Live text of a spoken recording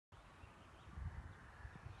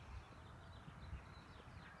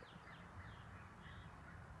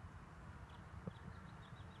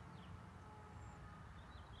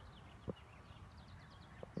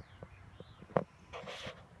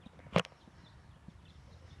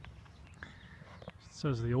So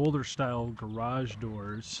as the older style garage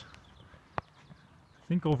doors, I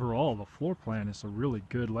think overall the floor plan is a really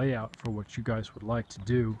good layout for what you guys would like to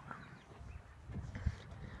do.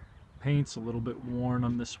 Paint's a little bit worn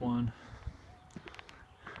on this one.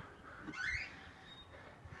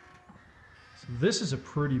 So this is a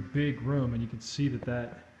pretty big room, and you can see that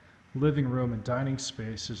that living room and dining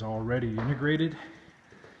space is already integrated.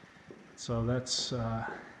 So that's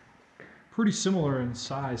pretty similar in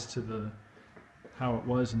size to how it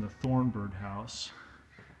was in the Thornbird house.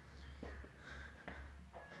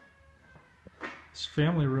 This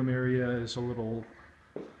family room area is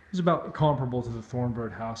about comparable to the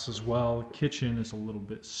Thornbird house as well. The kitchen is a little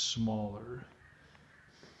bit smaller.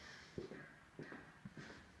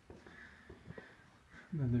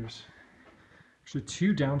 And then there's actually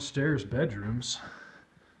 2 downstairs bedrooms.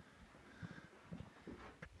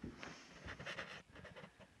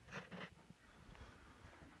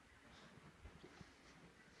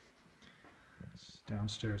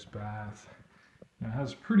 Downstairs bath. Now it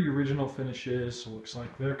has pretty original finishes, so it looks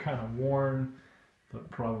like they're kind of worn, but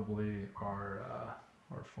probably are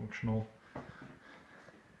functional.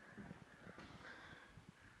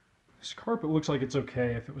 This carpet looks like it's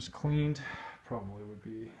okay. If it was cleaned, probably would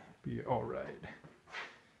be all right.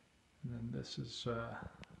 And then this is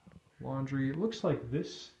laundry. It looks like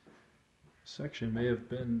this section may have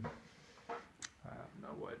been, I don't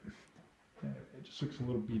know what. Yeah, it just looks a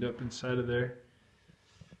little beat up inside of there.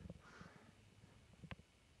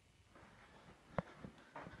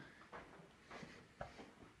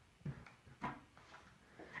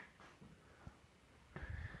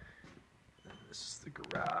 This is the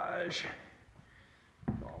garage.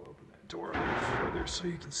 I'll open that door a little further so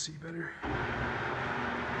you can see better.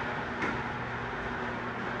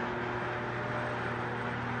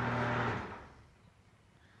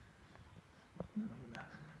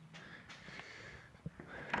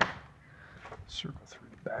 Circle through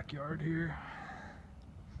the backyard here.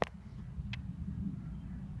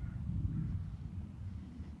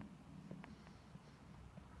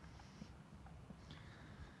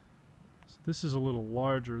 This is a little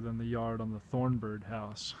larger than the yard on the Thornbird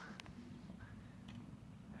house.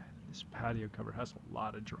 This patio cover has a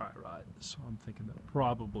lot of dry rot, so I'm thinking that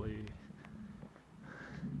probably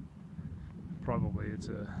it's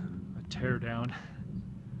a tear down.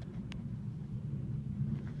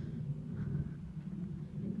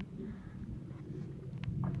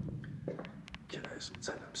 Okay, so let's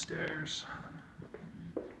head upstairs.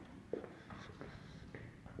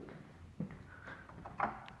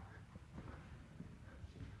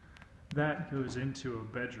 That goes into a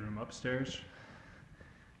bedroom upstairs.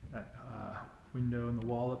 That window in the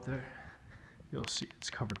wall up there, you'll see it's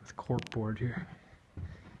covered with corkboard here.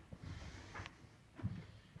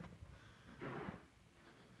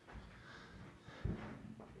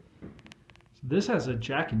 So this has a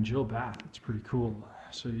Jack and Jill bath. It's pretty cool.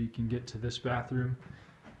 So you can get to this bathroom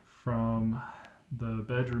from the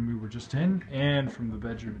bedroom we were just in and from the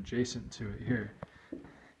bedroom adjacent to it here.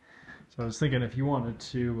 So I was thinking if you wanted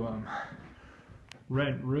to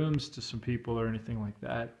rent rooms to some people or anything like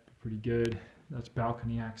that, pretty good. That's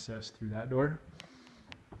balcony access through that door.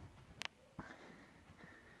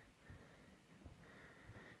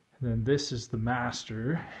 And then this is the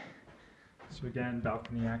master. So again,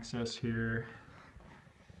 balcony access here.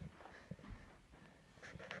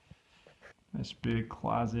 Nice big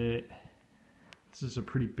closet. This is a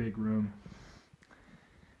pretty big room.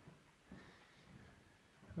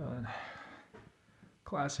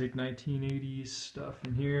 Classic 1980s stuff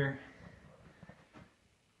in here.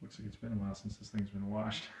 Looks like it's been a while since this thing's been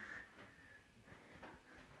washed.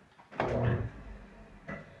 There you go.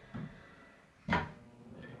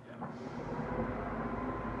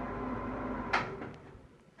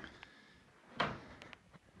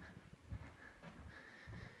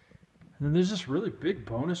 And then there's this really big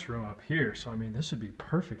bonus room up here. So I mean, this would be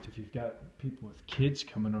perfect if you've got people with kids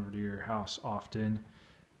coming over to your house often.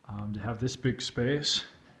 To have this big space.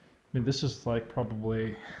 I mean, this is like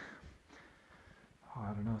probably, I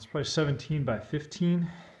don't know, it's probably 17 by 15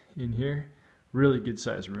 in here. Really good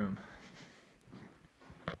size room.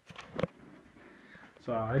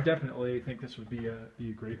 So I definitely think this would be a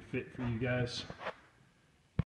great fit for you guys.